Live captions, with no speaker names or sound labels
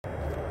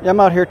Yeah, I'm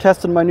out here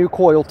testing my new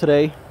coil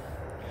today.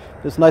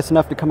 It's nice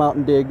enough to come out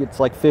and dig. It's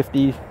like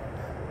 50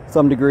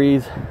 some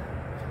degrees.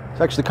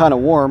 It's actually kind of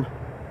warm.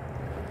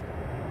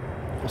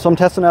 So I'm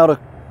testing out a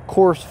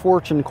CORS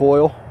Fortune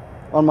coil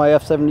on my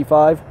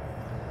F75.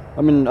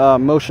 I'm in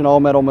motion all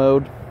metal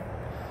mode.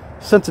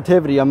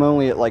 Sensitivity, I'm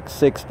only at like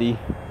 60.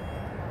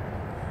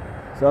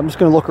 So I'm just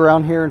going to look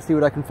around here and see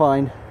what I can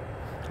find.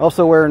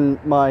 Also wearing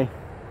I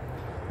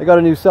got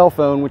a new cell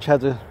phone which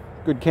has a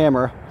good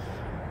camera.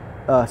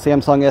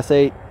 Samsung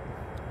S8.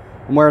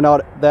 I'm wearing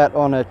that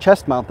on a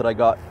chest mount that I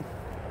got.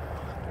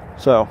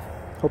 So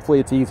hopefully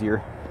it's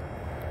easier.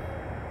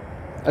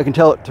 I can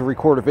tell it to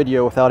record a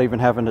video without even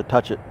having to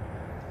touch it.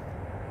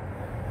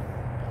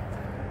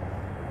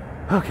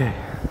 Okay.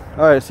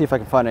 Alright, let's see if I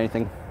can find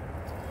anything.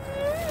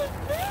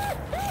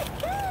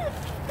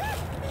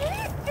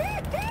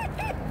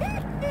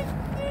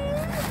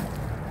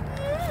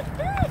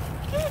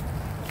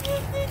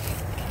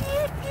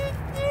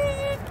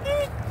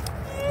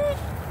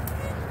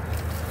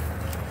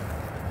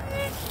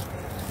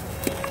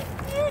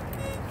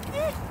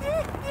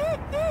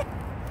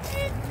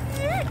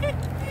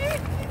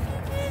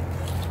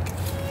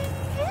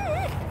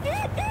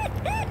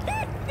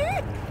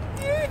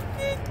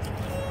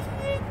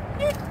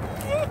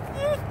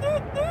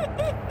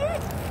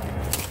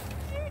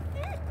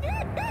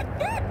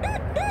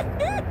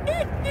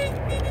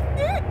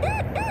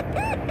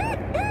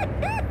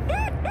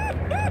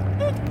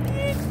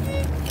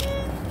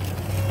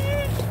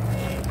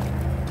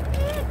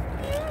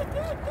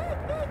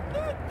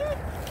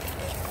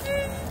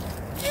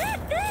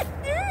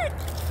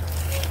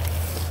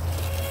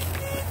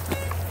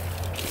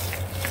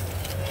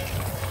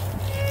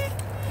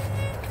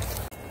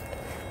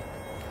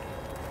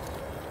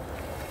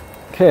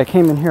 Okay, I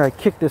came in here, I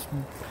kicked this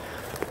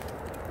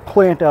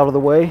plant out of the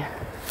way,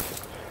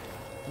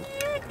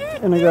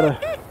 and I got a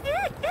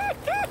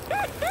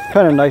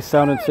kind of nice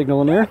sounding signal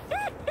in there.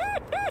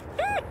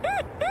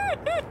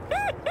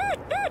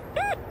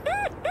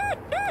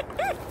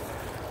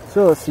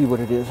 So let's see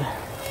what it is.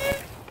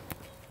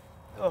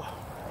 Oh,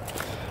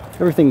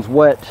 everything's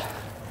wet,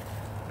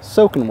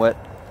 soaking wet,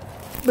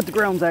 but the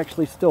ground's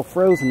actually still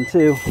frozen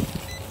too.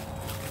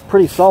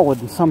 Pretty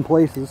solid in some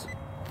places.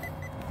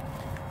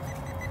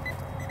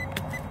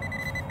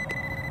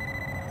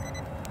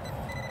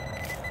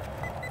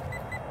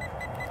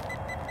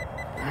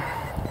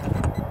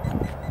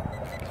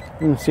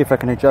 Let me see if I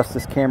can adjust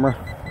this camera.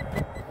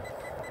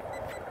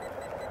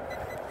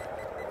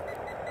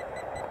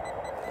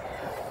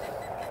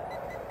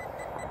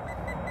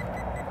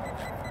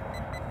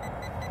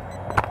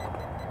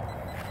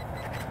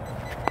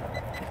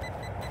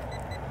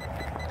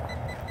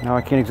 Now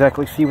I can't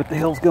exactly see what the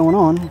hell's going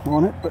on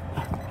it, but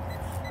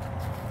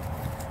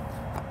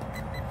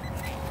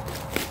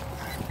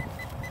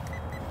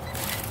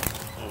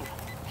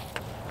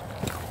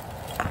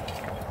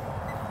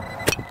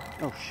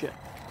oh shit.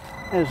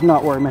 That is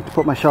not where I meant to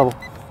put my shovel.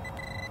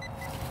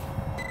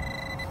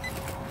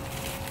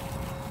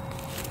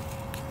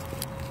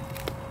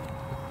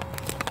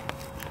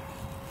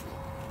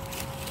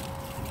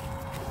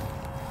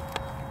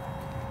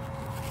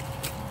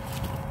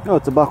 Oh,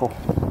 it's a buckle.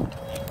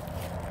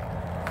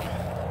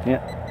 Yeah.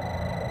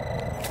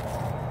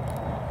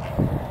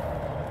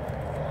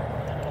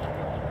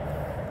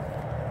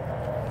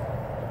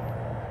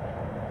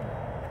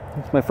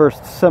 It's my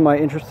first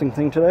semi-interesting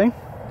thing today.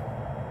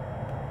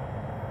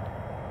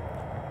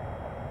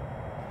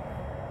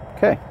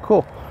 Okay,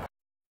 cool.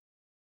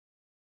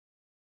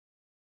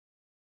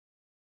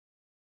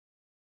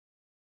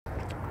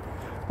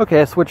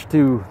 Okay, I switched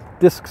to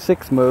disc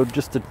 6 mode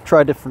just to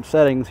try different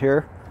settings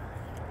here.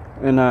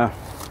 And right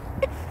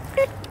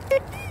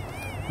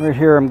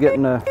here I'm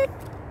getting a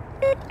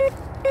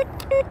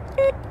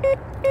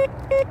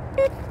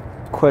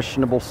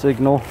questionable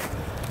signal.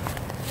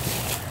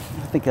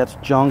 I think that's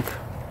junk.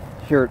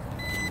 Here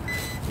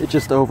it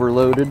just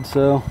overloaded,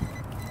 so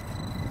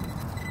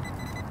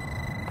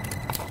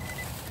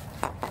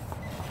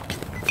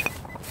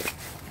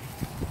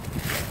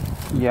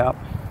yep.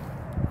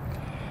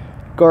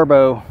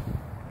 Garbo.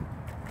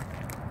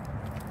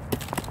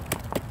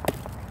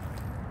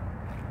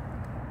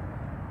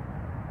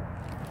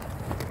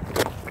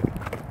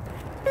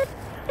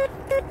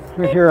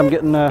 Right here I'm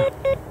getting a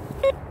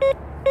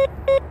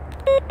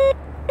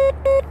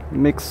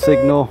mixed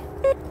signal.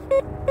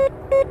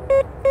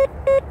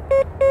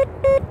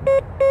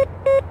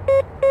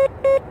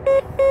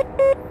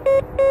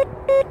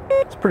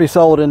 It's pretty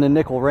solid in the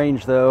nickel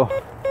range though.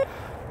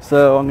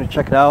 So I'm going to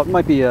check it out. It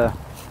might be a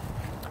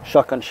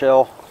shotgun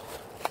shell.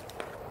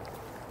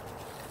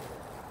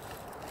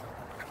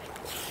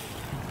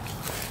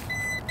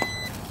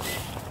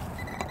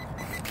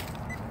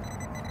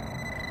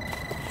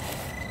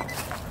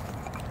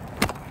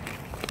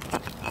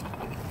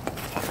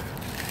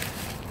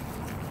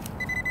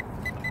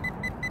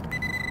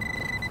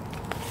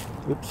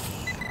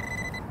 Oops.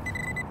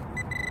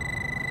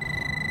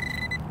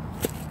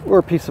 Or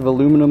a piece of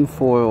aluminum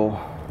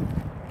foil.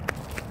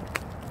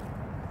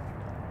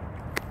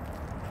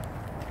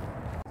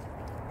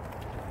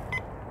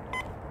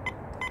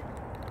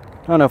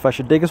 don't know if I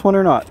should dig this one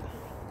or not.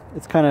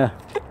 It's kind of...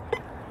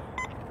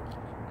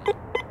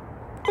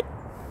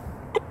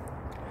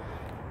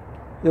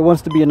 It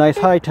wants to be a nice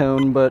high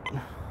tone, but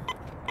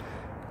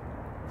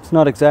it's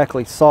not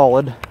exactly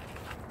solid.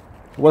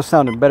 It was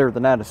sounding better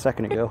than that a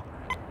second ago.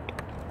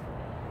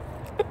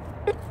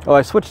 Oh,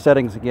 I switched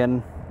settings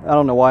again. I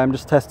don't know why, I'm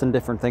just testing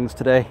different things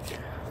today.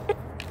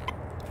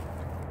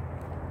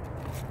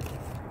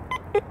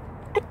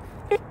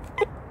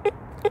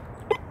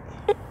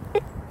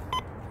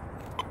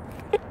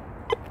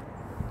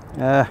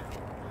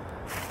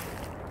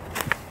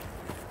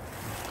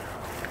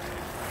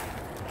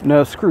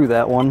 No, screw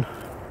that one.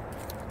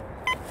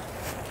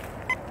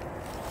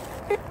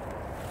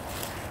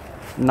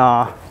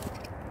 Nah.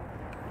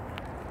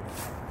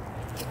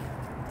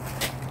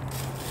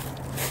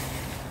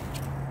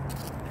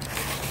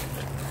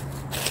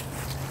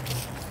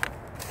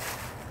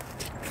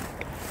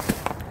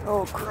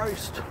 Oh,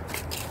 Christ.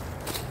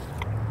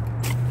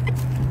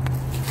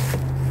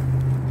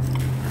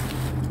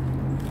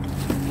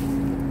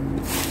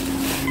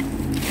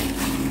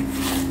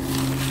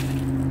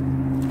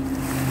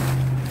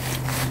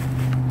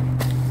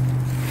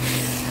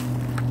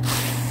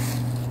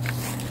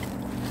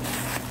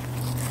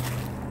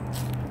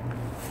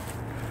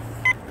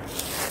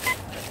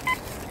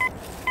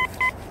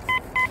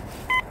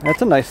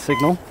 That's a nice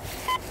signal.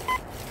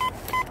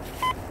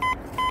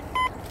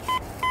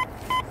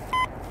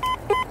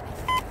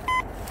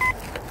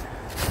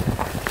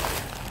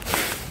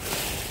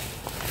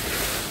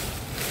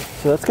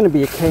 So that's going to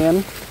be a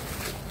can.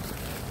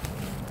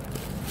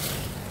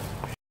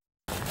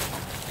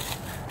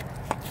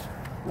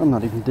 I'm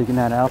not even digging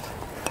that out.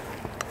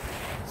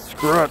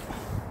 Screw it.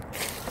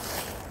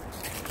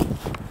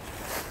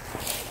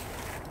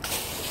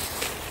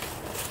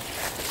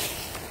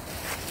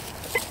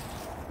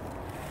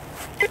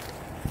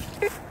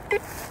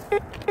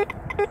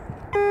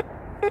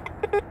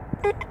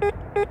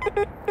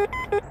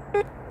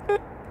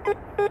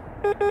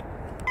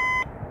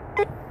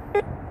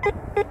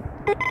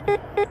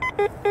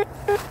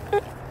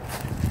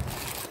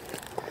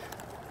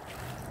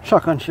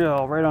 Shotgun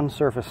shell right on the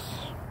surface.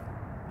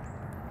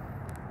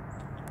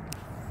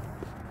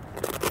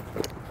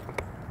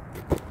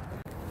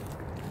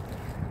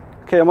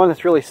 Okay, I'm on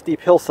this really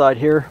steep hillside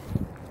here.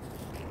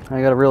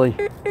 I got a really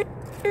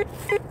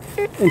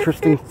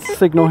interesting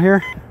signal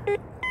here.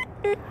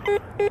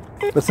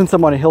 But since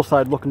I'm on a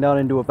hillside looking down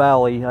into a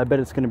valley, I bet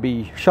it's going to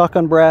be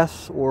shotgun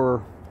brass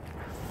or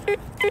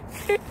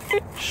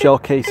shell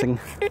casing.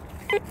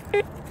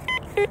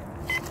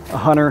 A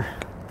hunter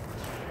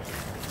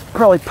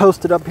probably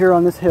posted up here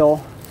on this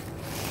hill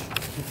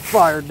and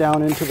fired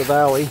down into the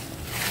valley.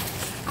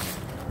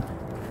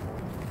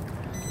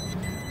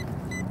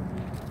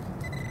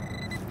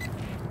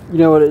 You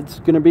know what it's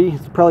going to be?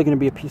 It's probably going to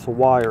be a piece of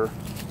wire.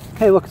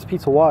 Hey, look, it's a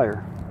piece of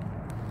wire.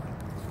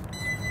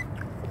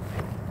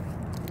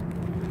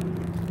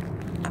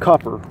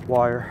 Copper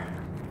wire.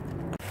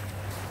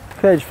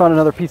 Okay, I just found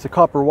another piece of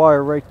copper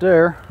wire right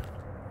there.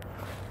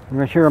 And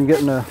right here I'm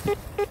getting a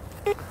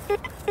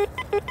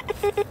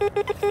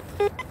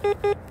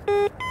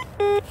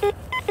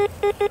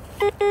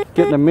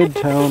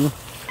mid-tone.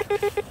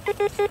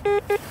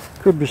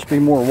 Could just be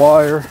more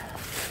wire.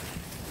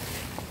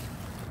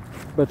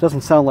 But it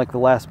doesn't sound like the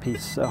last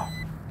piece, so.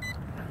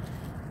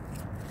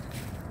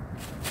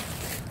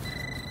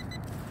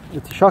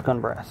 It's a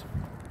shotgun brass.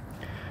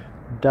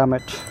 Damn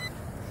it.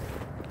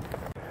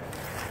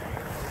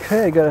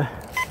 Okay, I got a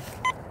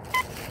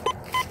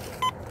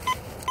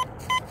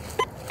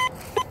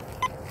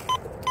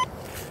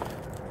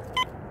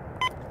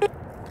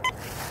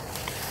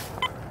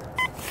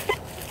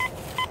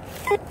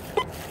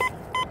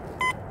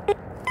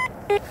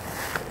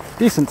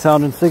decent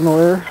sounding signal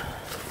there.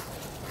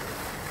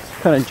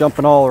 It's kind of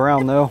jumping all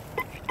around though.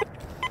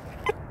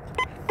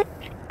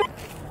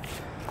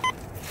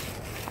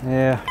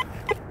 Yeah.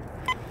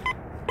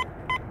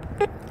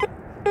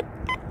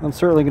 I'm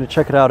certainly going to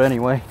check it out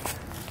anyway.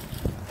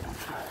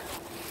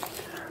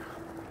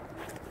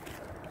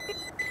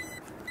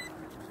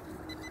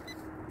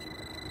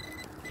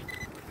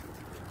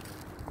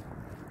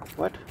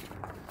 What?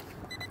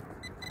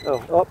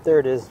 Oh, there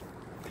it is.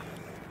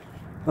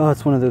 Oh,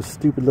 it's one of those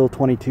stupid little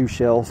 22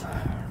 shells.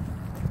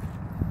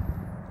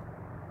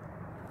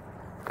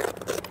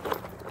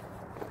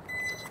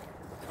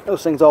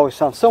 Those things always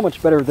sound so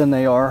much better than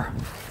they are.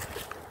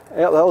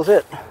 Yeah, that was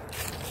it.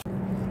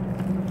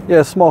 Yeah,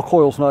 a small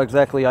coil's not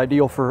exactly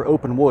ideal for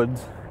open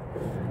woods.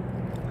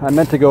 I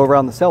meant to go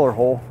around the cellar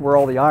hole where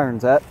all the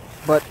iron's at,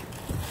 but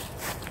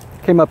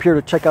came up here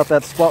to check out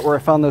that spot where I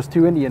found those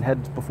two Indian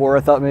heads before.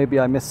 I thought maybe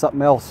I missed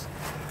something else,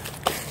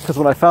 because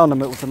when I found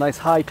them it was a nice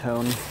high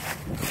tone,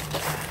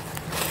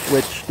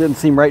 which didn't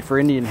seem right for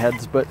Indian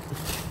heads, but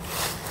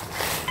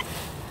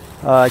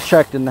I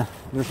checked and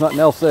there's nothing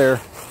else there.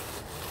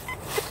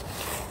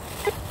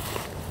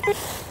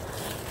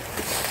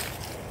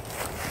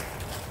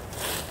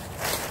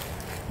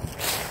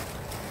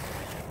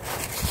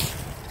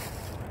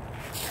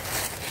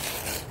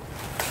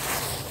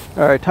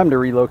 Alright, time to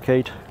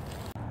relocate.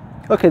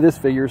 Okay, this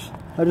figures.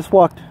 I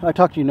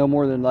talked to you no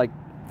more than like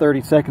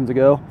 30 seconds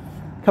ago.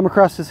 Come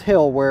across this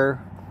hill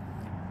where,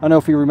 I don't know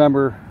if you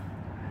remember,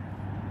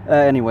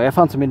 anyway, I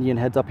found some Indian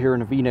heads up here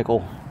in a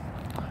V-nickel.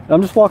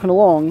 I'm just walking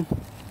along,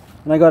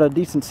 and I got a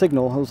decent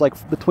signal. It was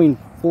like between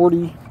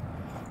 40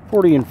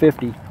 and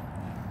 50.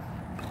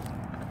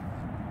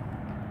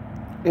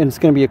 And it's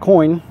going to be a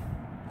coin.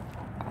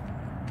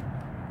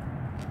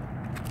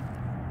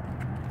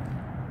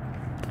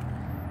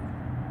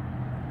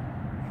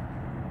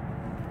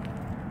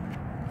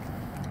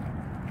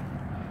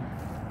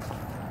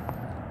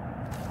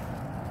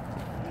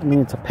 I mean,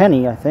 it's a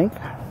penny, I think.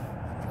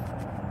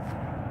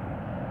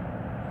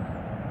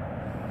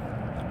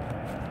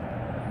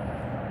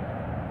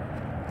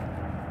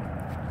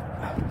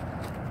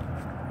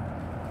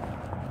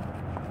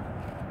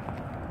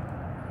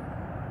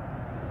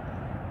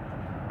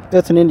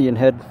 That's an Indian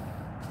head.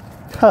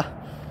 Huh.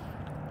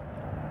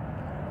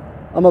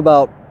 I'm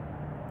about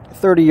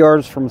 30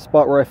 yards from the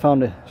spot where I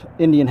found an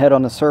Indian head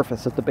on the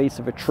surface at the base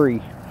of a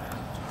tree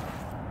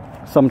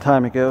some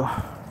time ago.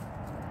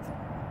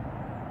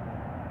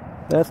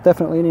 That's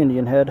definitely an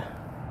Indian head.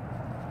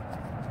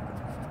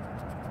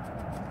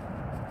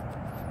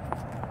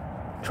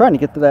 Trying to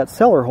get to that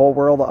cellar hole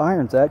where all the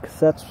iron's at, because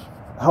that's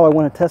how I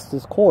want to test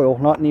this coil,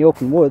 not in the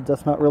open woods.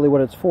 That's not really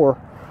what it's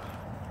for.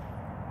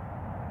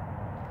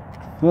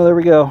 Well, there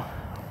we go.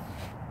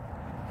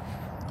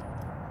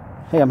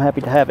 Hey, I'm happy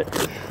to have it.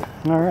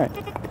 Alright.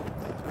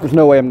 There's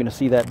no way I'm going to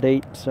see that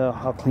date, so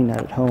I'll clean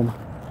that at home.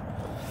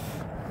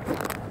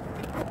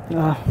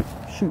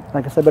 Shoot,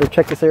 I guess I better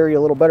check this area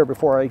a little better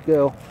before I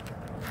go.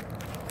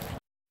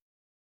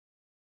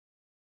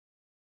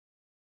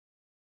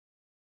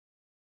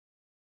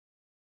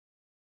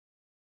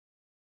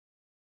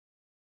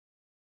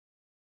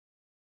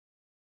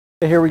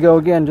 Here we go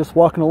again, just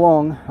walking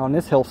along on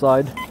this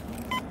hillside.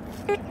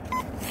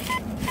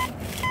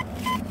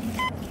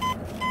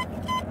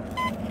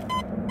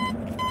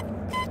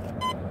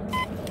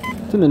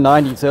 It's in the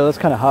 90s, so that's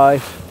kind of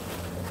high.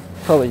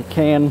 Probably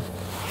can.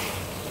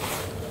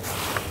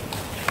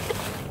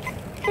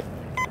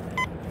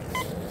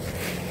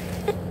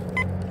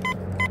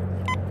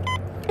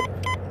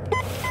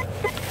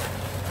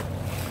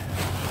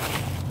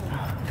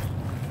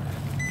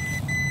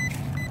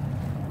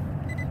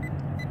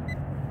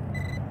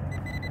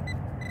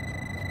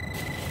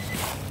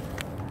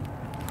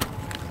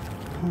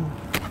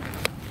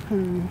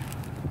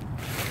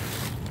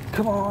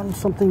 Come on,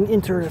 something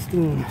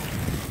interesting.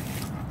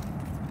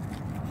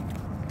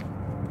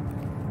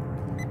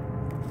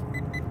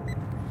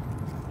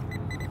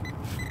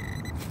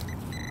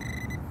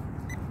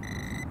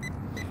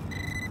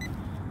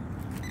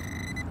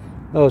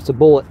 Oh, it's a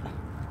bullet.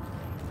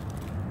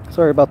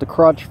 Sorry about the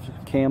crotch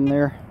cam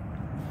there.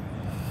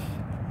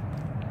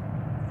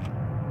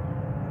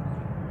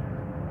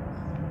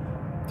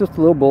 Just a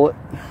little bullet.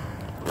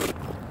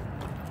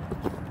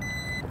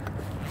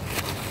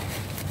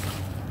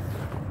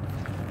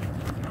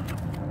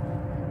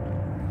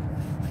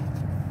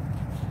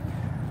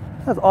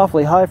 That's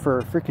awfully high for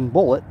a freaking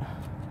bullet.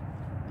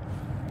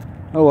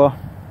 Oh well.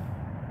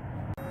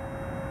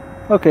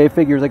 Okay,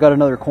 figures. I got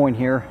another coin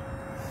here.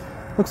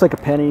 Looks like a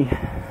penny.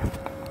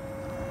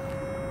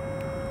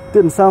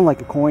 Didn't sound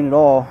like a coin at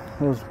all.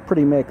 It was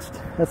pretty mixed.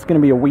 That's going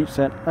to be a wheat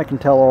cent. I can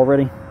tell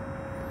already.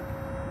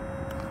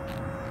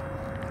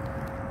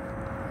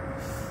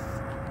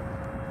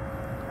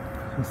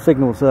 The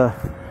signals. Oh,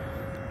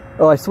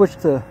 I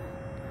switched to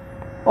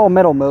all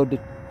metal mode to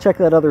check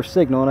that other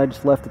signal, and I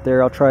just left it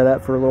there. I'll try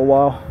that for a little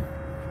while.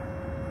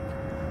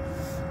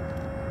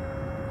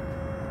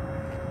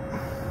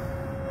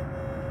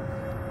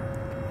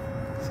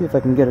 See if I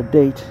can get a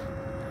date.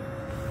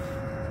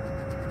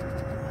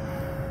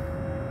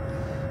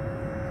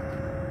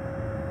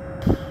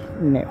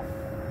 No.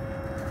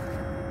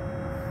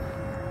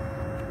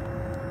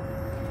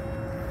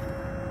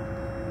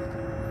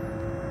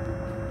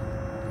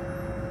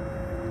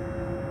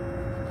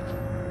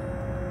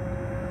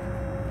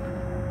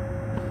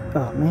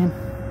 Oh man.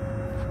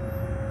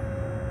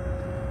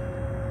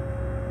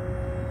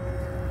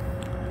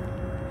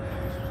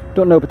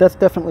 Don't know, but that's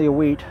definitely a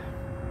wheat.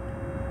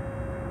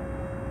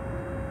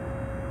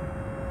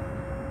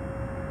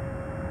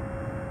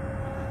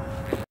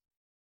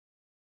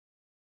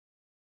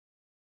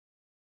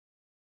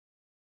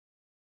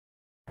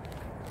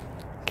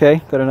 Okay,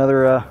 got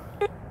another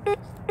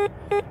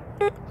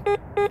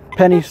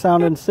penny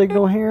sounding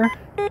signal here.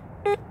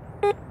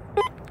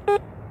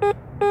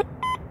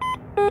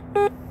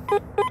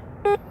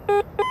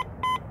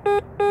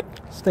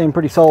 Staying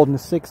pretty solid in the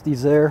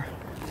 60s there.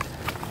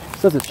 It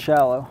says it's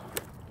shallow.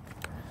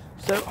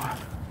 So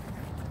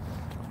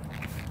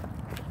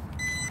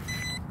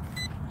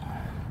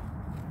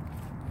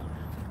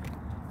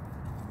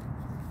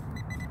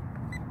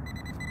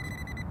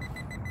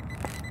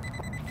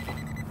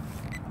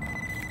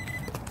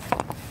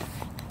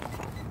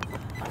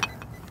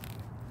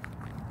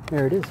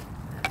there it is.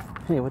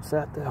 Hey, what's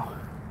that though?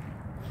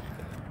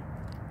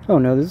 Oh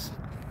no, this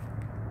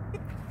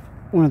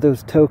one of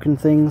those token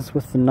things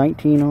with the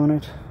 19 on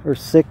it, or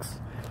 6.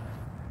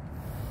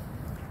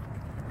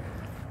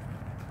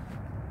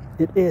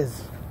 It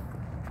is.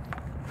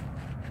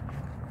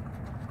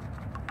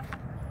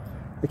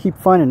 I keep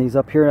finding these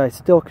up here and I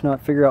still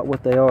cannot figure out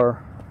what they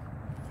are.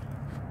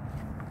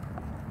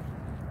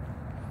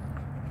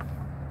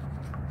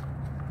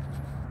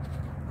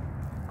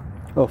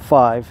 Oh,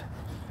 5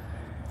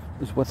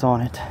 is what's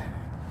on it.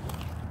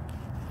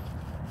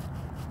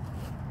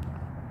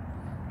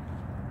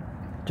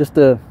 Just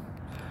a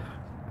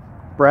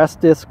brass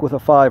disc with a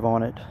 5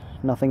 on it,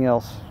 nothing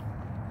else.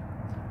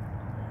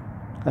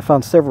 I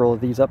found several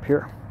of these up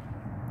here.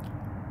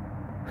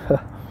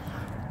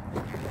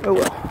 Oh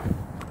well.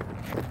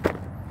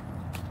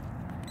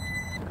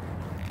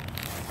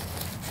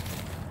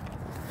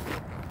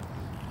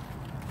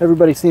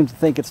 Everybody seems to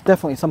think it's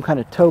definitely some kind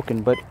of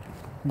token, but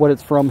what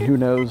it's from, who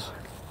knows.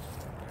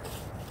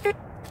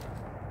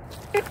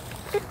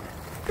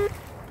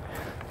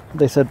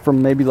 They said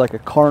from maybe like a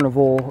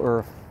carnival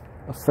or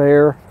a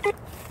fair.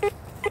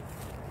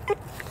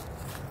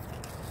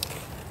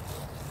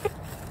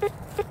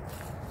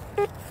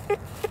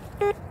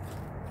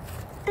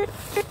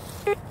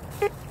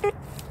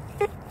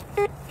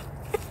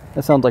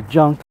 That sounds like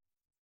junk.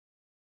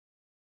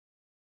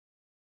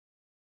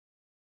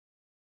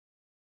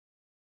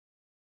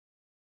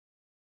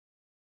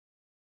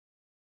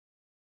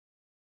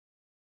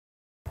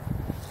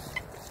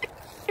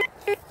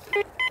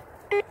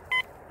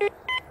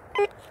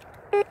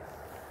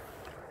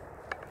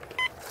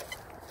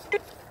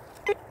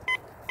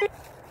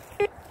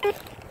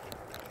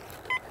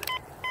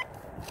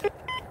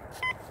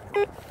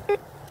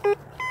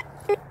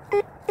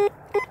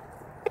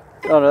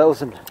 Oh no, that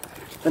was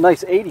a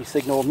nice 80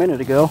 signal a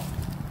minute ago.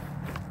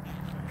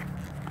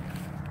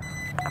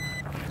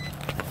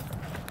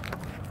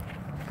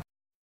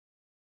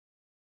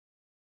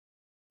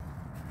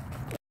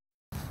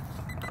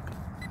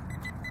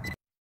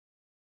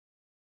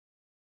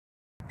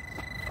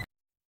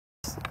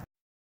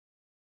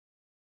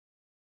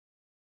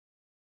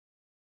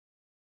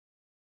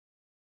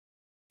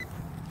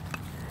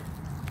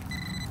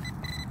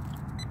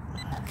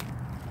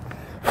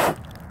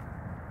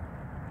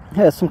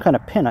 Yeah, it's some kind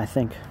of pin, I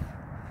think.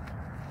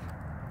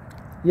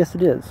 Yes,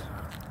 it is.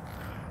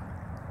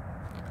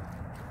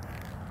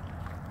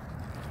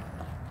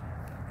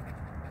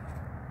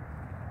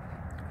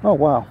 Oh,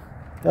 wow.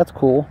 That's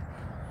cool.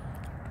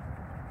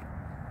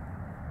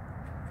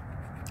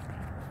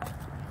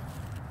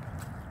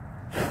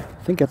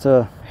 I think it's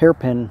a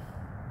hairpin.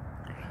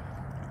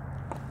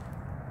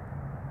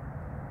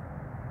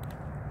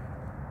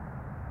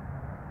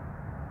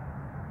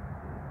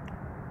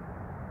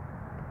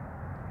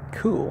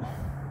 Cool.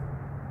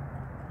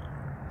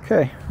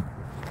 Okay.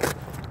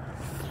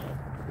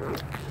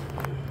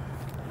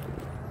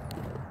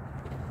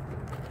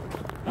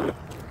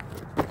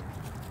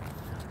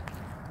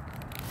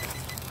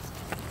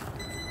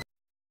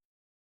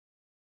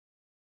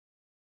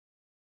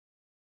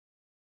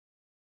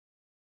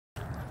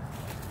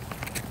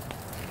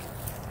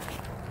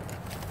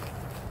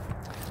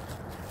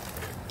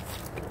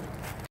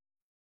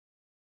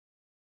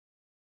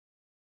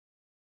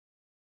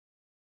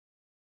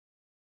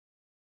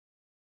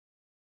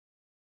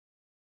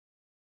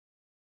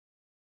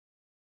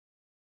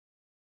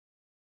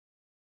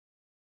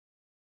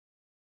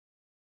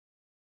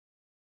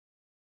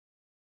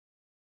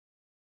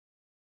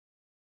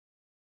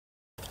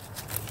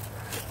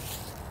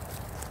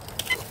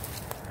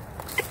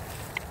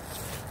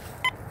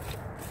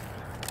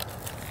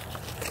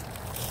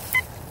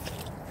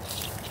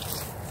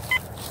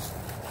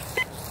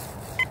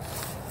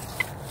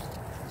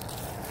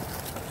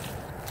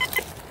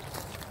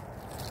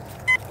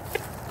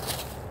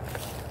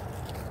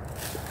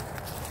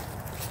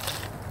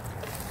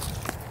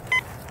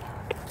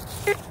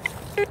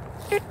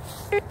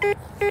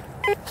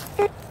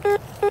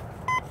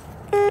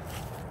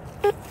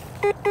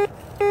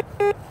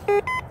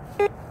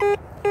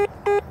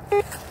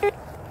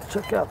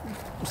 Check out,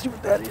 see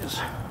what that is.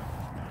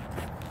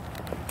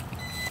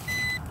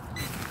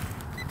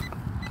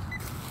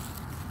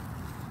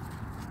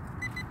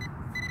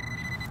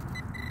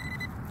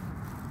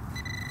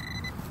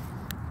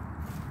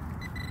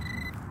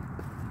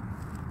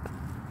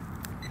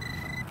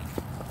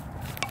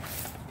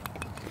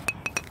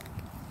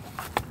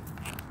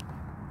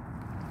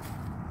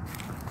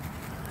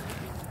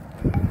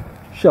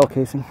 Shell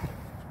casing.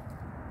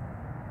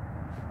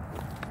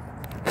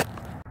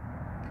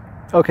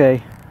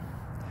 Okay.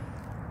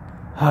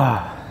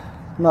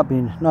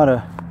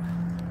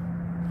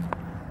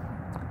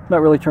 Not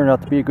really turned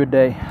out to be a good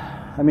day.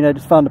 I mean, I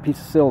just found a piece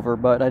of silver,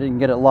 but I didn't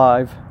get it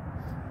live.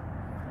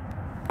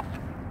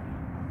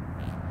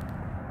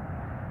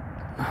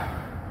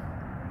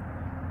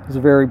 It's a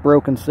very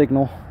broken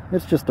signal.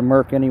 It's just a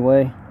Merc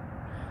anyway.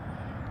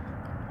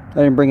 I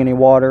didn't bring any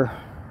water,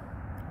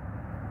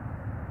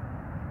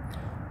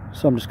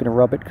 so I'm just gonna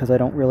rub it because I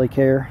don't really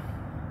care.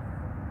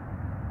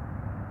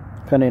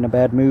 Kinda in a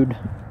bad mood.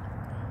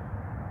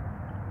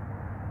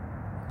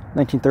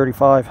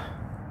 1935.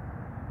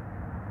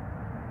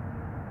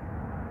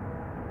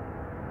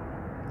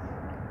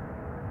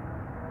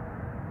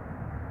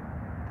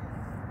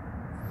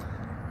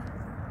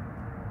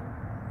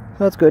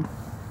 That's good.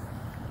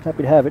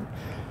 Happy to have it.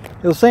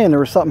 It was saying there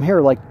was something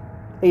here like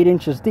 8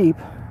 inches deep.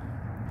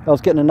 I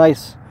was getting a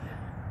nice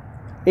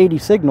 80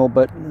 signal,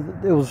 but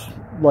it was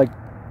like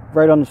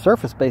right on the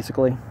surface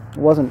basically. It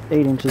wasn't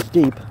 8 inches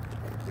deep.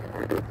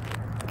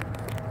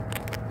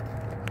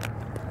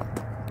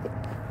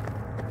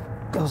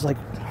 It was like,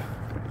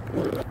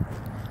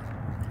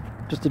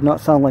 just did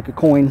not sound like a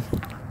coin.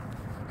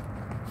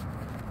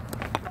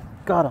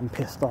 God, I'm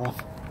pissed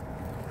off.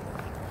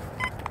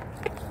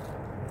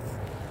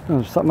 Oh,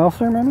 there's something else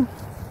there, maybe?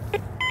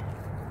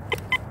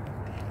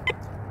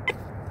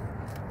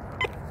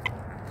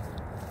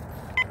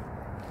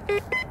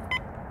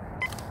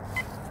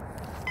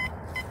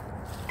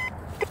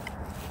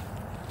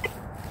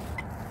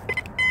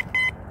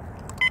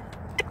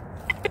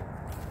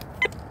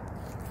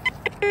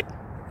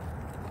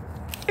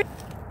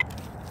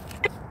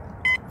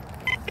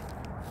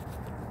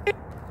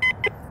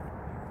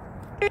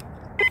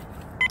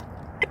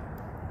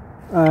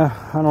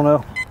 I don't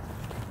know.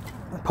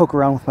 I'll poke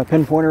around with my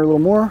pin pointer a little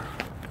more.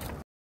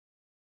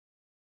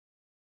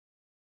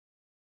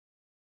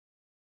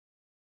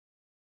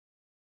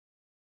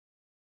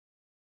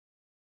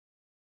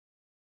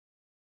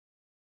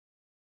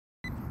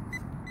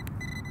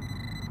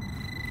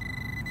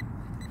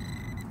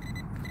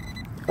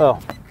 Oh.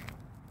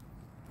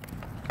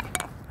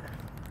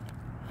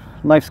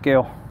 Knife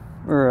scale.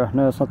 Or,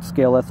 no, it's not the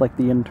scale, that's like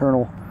the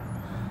internal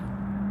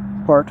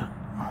part.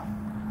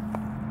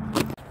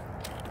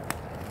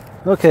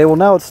 Okay, well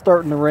now it's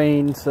starting to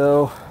rain,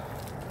 so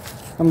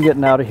I'm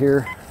getting out of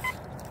here.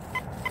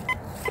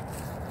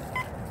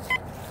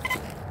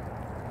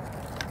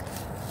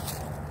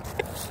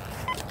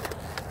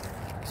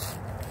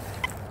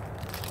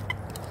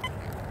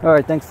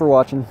 Alright, thanks for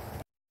watching.